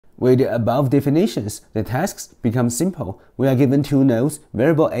With the above definitions, the tasks become simple. We are given two nodes,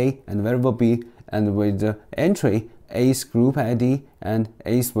 variable A and variable B, and with the entry A's group ID and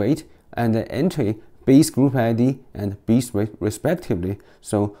A's weight, and the entry B's group ID and B's weight respectively.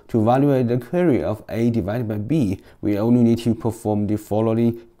 So to evaluate the query of A divided by B, we only need to perform the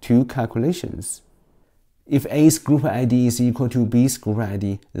following two calculations. If A's group ID is equal to B's group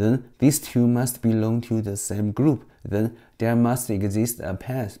ID, then these two must belong to the same group. Then there must exist a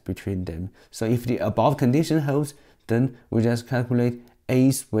path between them. So if the above condition holds, then we just calculate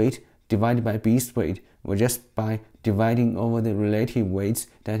A's weight divided by B's weight, or just by dividing over the relative weights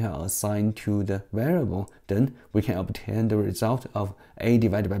that are assigned to the variable, then we can obtain the result of A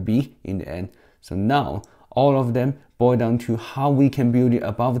divided by B in the end. So now, all of them boil down to how we can build the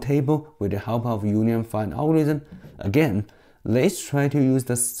above table with the help of union find algorithm. Again, let's try to use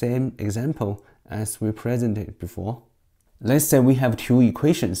the same example as we presented before. Let's say we have two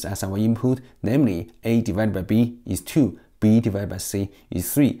equations as our input, namely A divided by B is 2, B divided by C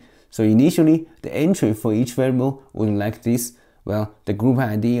is 3. So initially, the entry for each variable would look like this. Well, the group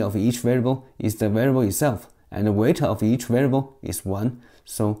ID of each variable is the variable itself, and the weight of each variable is 1.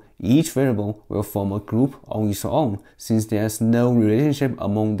 So each variable will form a group on its own, since there's no relationship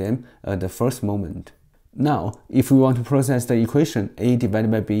among them at the first moment. Now, if we want to process the equation A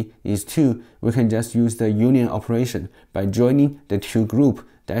divided by B is 2, we can just use the union operation by joining the two groups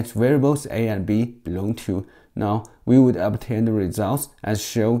that variables A and B belong to. Now, we would obtain the results as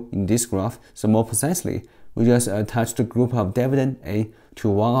shown in this graph. So more precisely, we just attach the group of dividend A to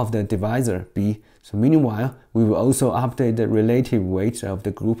one of the divisor B. So meanwhile, we will also update the relative weight of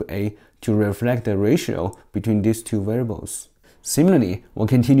the group A to reflect the ratio between these two variables. Similarly, we'll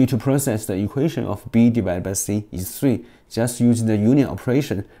continue to process the equation of B divided by C is 3, just using the union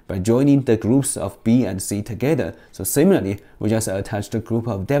operation by joining the groups of B and C together. So similarly, we just attach the group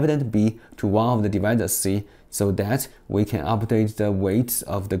of dividend B to one of the divisors C, so that we can update the weights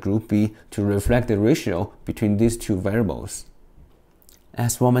of the group B to reflect the ratio between these two variables.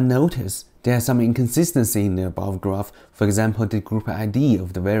 As one might notice, there is some inconsistency in the above graph. For example, the group ID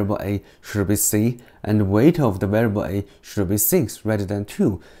of the variable A should be C, and the weight of the variable A should be 6 rather than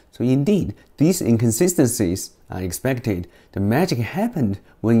 2. So indeed, these inconsistencies are expected. The magic happened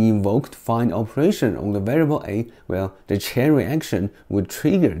when we invoked find operation on the variable A. Well, the chain reaction would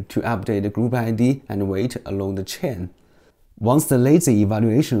trigger to update the group ID and weight along the chain. Once the lazy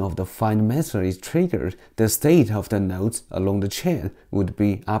evaluation of the find method is triggered, the state of the nodes along the chain would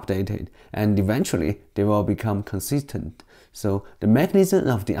be updated, and eventually they will become consistent. So the mechanism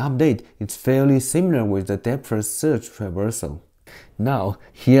of the update is fairly similar with the depth-first search traversal. Now,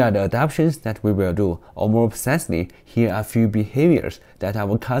 here are the adaptations that we will do, or more precisely, here are a few behaviors that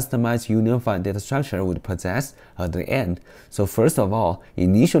our customized unified data structure would possess at the end. So first of all,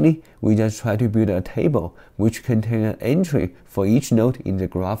 initially, we just try to build a table which contains an entry for each node in the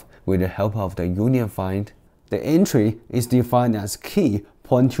graph with the help of the union find. The entry is defined as key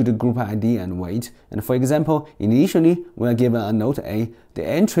point to the group ID and weight. And for example, initially, when I given a node A, the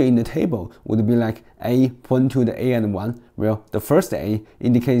entry in the table would be like A point to the A and 1. Well, the first A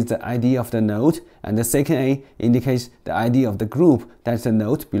indicates the ID of the node, and the second A indicates the ID of the group that the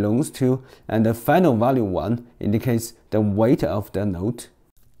node belongs to, and the final value 1 indicates the weight of the node.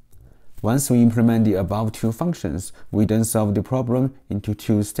 Once we implement the above two functions, we then solve the problem into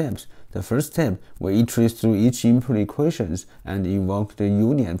two steps. The first step, we iterate through each input equations and invoke the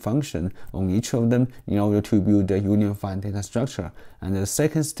union function on each of them in order to build the unified data structure. And the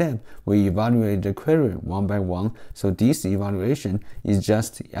second step, we evaluate the query one by one. So this evaluation is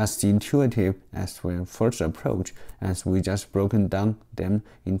just as intuitive as our first approach, as we just broken down them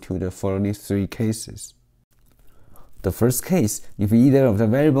into the following three cases. The first case, if either of the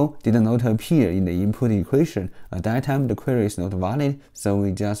variable did not appear in the input equation, at that time the query is not valid, so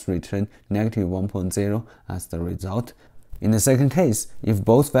we just return negative 1.0 as the result. In the second case, if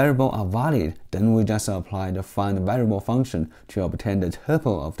both variables are valid, then we just apply the find variable function to obtain the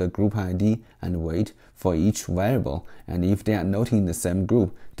tuple of the group ID and weight for each variable. And if they are not in the same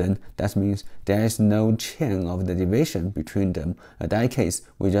group, then that means there is no chain of the division between them. In that case,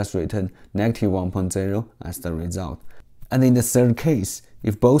 we just return negative 1.0 as the result. And in the third case,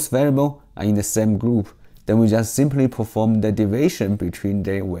 if both variables are in the same group, then we just simply perform the division between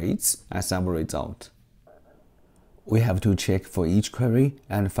their weights as our result. we have to check for each query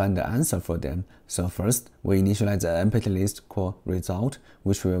and find the answer for them. So first, we initialize an empty list called result,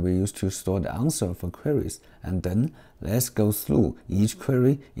 which will be used to store the answer for queries. And then let's go through each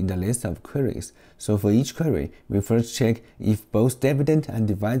query in the list of queries. So for each query, we first check if both dividend and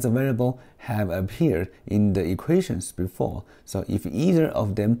divisor variable have appeared in the equations before. So if either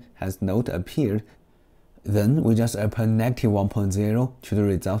of them has not appeared, then we just append -1.0 to the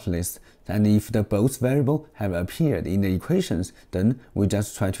result list. And if the both variables have appeared in the equations, then we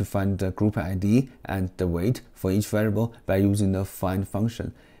just try to find the group ID and the weight for each variable by using the find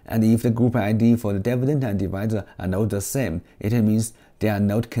function. And if the group ID for the dividend and divisor are not the same, it means they are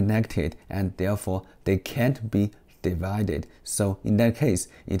not connected and therefore they can't be divided. So in that case,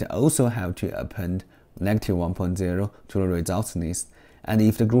 it also have to append -1.0 to the results list. And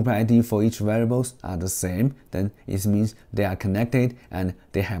if the group ID for each variables are the same, then it means they are connected and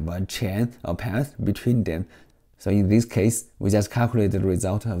they have a chain or path between them. So in this case, we just calculate the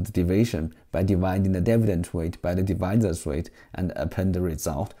result of the division by dividing the dividend weight by the divisor's weight and append the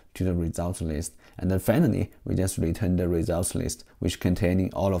result to the results list. And then finally, we just return the results list, which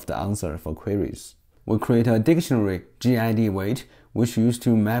containing all of the answer for queries. We create a dictionary GID weight, which used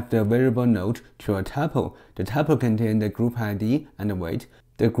to map the variable node to a tuple. The tuple contains the group ID and the weight.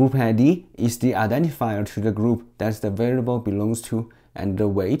 The group ID is the identifier to the group that the variable belongs to, and the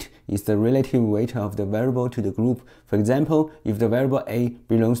weight is the relative weight of the variable to the group. For example, if the variable A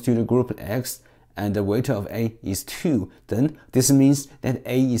belongs to the group X and the weight of A is 2, then this means that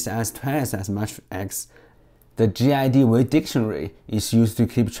A is as twice as much X. The GID weight dictionary is used to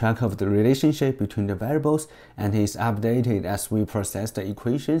keep track of the relationship between the variables and is updated as we process the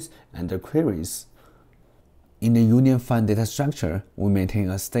equations and the queries. In the union find data structure, we maintain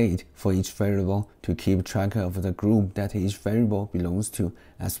a state for each variable to keep track of the group that each variable belongs to,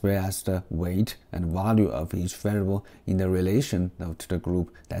 as well as the weight and value of each variable in the relation to the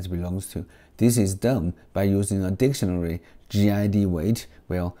group that belongs to. This is done by using a dictionary GID weight,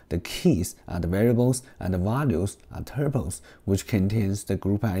 where the keys are the variables and the values are tuples, which contains the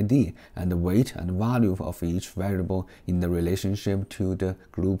group ID and the weight and value of each variable in the relationship to the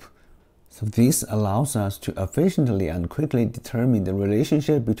group. So this allows us to efficiently and quickly determine the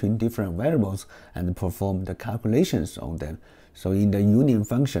relationship between different variables and perform the calculations on them. So in the union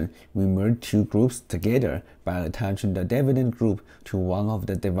function, we merge two groups together by attaching the dividend group to one of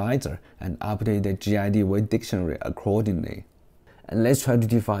the divisor and update the GID weight dictionary accordingly. And let's try to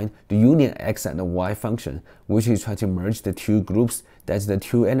define the union x and y function, which is try to merge the two groups that the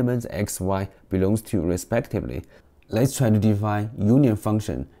two elements x, y belongs to respectively. Let's try to define union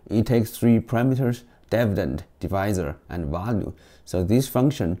function. It takes three parameters: dividend, divisor, and value. So this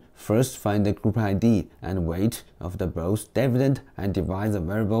function first finds the group ID and weight of the both dividend and divisor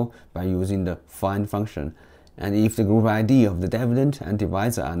variable by using the find function. And if the group ID of the dividend and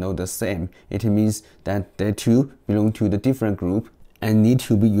divisor are not the same, it means that the two belong to the different group and need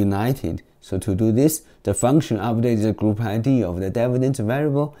to be united. So to do this, the function updates the group ID of the dividend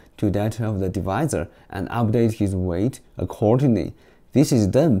variable to that of the divisor and updates his weight accordingly. This is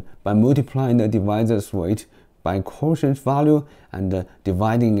done by multiplying the divisor's weight by quotient value and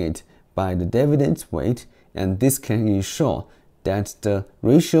dividing it by the dividend's weight, and this can ensure that the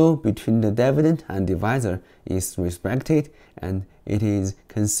ratio between the dividend and divisor is respected and it is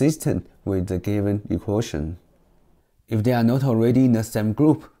consistent with the given equation. If they are not already in the same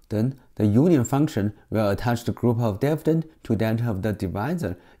group, then the union function will attach the group of dividend to that of the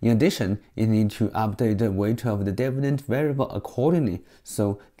divisor. In addition, it needs to update the weight of the dividend variable accordingly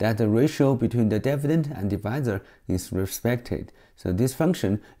so that the ratio between the dividend and divisor is respected. So this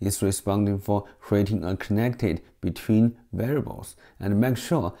function is responding for creating a connected between variables and make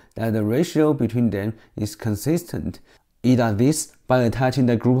sure that the ratio between them is consistent. It does this by attaching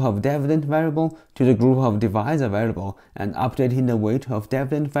the group of dividend variable to the group of divisor variable and updating the weight of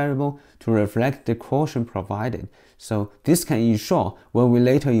dividend variable to reflect the quotient provided. So this can ensure when we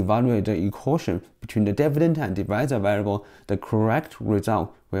later evaluate the equation between the dividend and divisor variable, the correct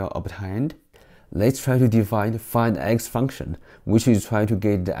result will obtained. Let's try to define the find x function, which is try to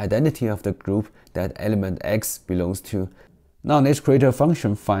get the identity of the group that element x belongs to. Now let's create a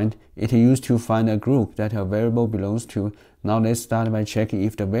function find. It is used to find a group that a variable belongs to. Now let's start by checking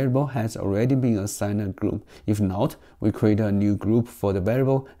if the variable has already been assigned a group. If not, we create a new group for the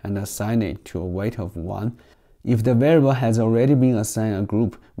variable and assign it to a weight of 1. If the variable has already been assigned a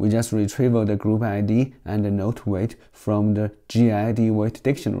group, we just retrieve the group ID and the node weight from the GID weight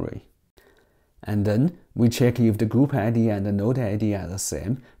dictionary. And then we check if the group ID and the node ID are the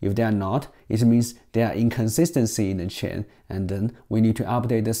same. If they are not, it means there are inconsistency in the chain, and then we need to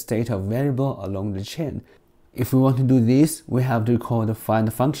update the state of variable along the chain. If we want to do this, we have to call the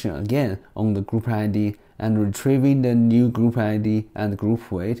find function again on the group ID and retrieving the new group ID and group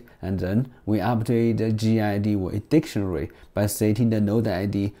weight, and then we update the GID weight dictionary by setting the node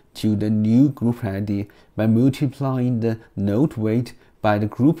ID to the new group ID by multiplying the node weight by the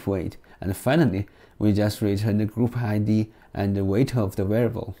group weight, and finally, we just return the group ID and the weight of the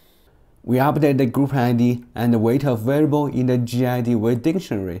variable. We update the group ID and the weight of variable in the GID weight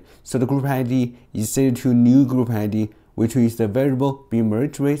dictionary, so the group ID is set to new group ID, which is the variable being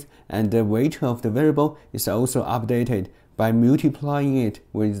merged with, and the weight of the variable is also updated by multiplying it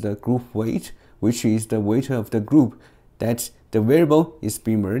with the group weight, which is the weight of the group that the variable is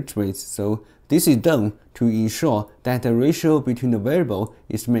being merged with. So this is done to ensure that the ratio between the variable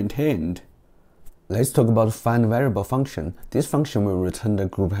is maintained. Let's talk about find variable function. This function will return the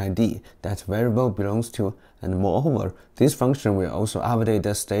group ID that variable belongs to, and moreover, this function will also update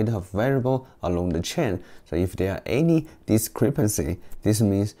the state of variable along the chain. So if there are any discrepancy, this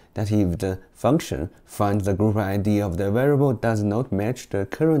means that if the function finds the group ID of the variable does not match the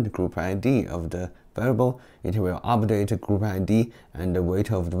current group ID of the variable, it will update the group ID and the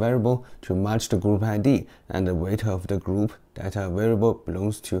weight of the variable to match the group ID and the weight of the group that a variable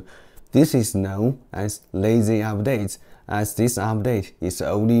belongs to. This is known as lazy updates, as this update is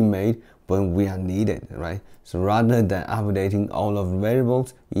only made when we are needed, right? So rather than updating all of the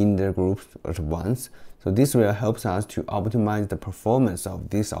variables in the group at once, so this will help us to optimize the performance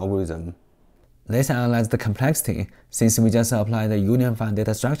of this algorithm. Let's analyze the complexity. Since we just applied the union-find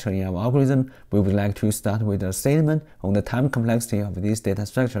data structure in our algorithm, we would like to start with a statement on the time complexity of this data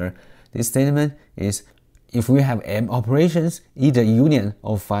structure. This statement is, if we have m operations, either union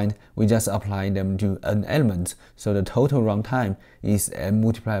or find, we just apply them to n elements. So the total runtime is m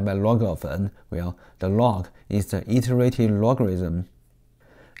multiplied by log of n, where the log is the iterative logarithm.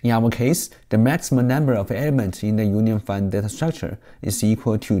 In our case, the maximum number of elements in the union-find data structure is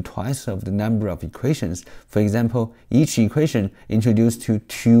equal to twice of the number of equations. For example, each equation introduced to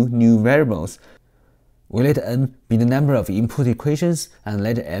two new variables. We let n be the number of input equations and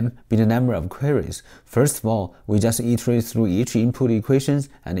let m be the number of queries. First of all, we just iterate through each input equations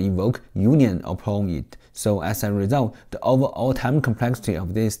and invoke union upon it. So as a result, the overall time complexity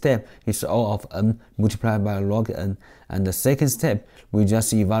of this step is O of n multiplied by log n. And the second step, we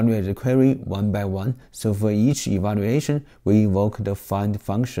just evaluate the query one by one. So for each evaluation, we invoke the find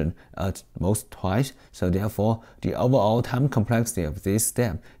function at most twice. So therefore, the overall time complexity of this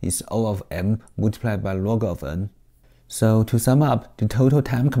step is O of m multiplied by log of n. So to sum up, the total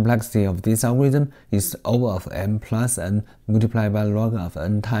time complexity of this algorithm is O of m plus n multiplied by log of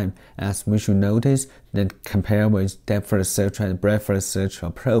n time, as we should notice that compared with depth-first search and breadth-first search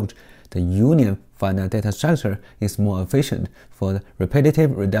approach, the union-find data structure is more efficient for the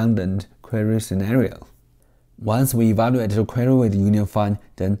repetitive redundant query scenario. Once we evaluate the query with union-find,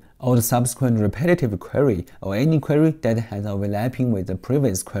 then all the subsequent repetitive query or any query that has overlapping with the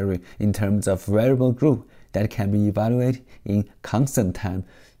previous query in terms of variable group that can be evaluated in constant time.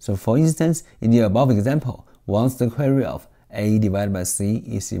 So for instance, in the above example, once the query of a divided by c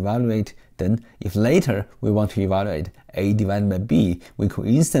is evaluated, then if later we want to evaluate a divided by b, we could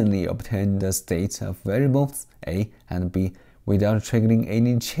instantly obtain the states of variables a and b without triggering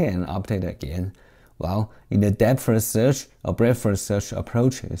any chain update again. While in the depth-first search or breadth-first search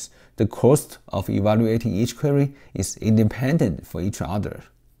approaches, the cost of evaluating each query is independent for each other.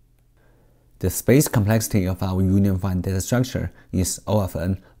 The space complexity of our union-find data structure is O of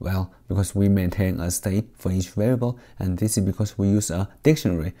n, well, because we maintain a state for each variable, and this is because we use a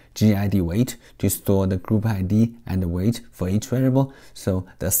dictionary, GID weight, to store the group ID and the weight for each variable, so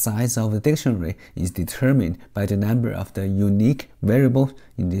the size of the dictionary is determined by the number of the unique variables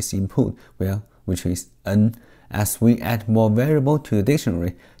in this input, which is n. As we add more variables to the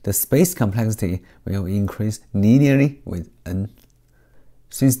dictionary, the space complexity will increase linearly with n.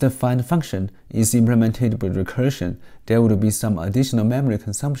 Since the find function is implemented with recursion, there would be some additional memory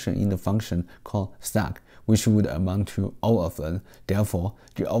consumption in the function called stack, which would amount to O of n. Therefore,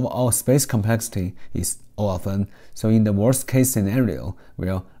 the overall space complexity is O of n. So in the worst case scenario,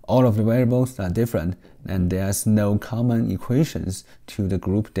 where all of the variables are different and there's no common equations to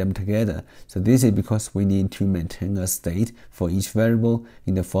group them together, so this is because we need to maintain a state for each variable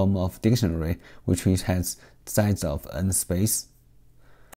in the form of dictionary, which has size of n space.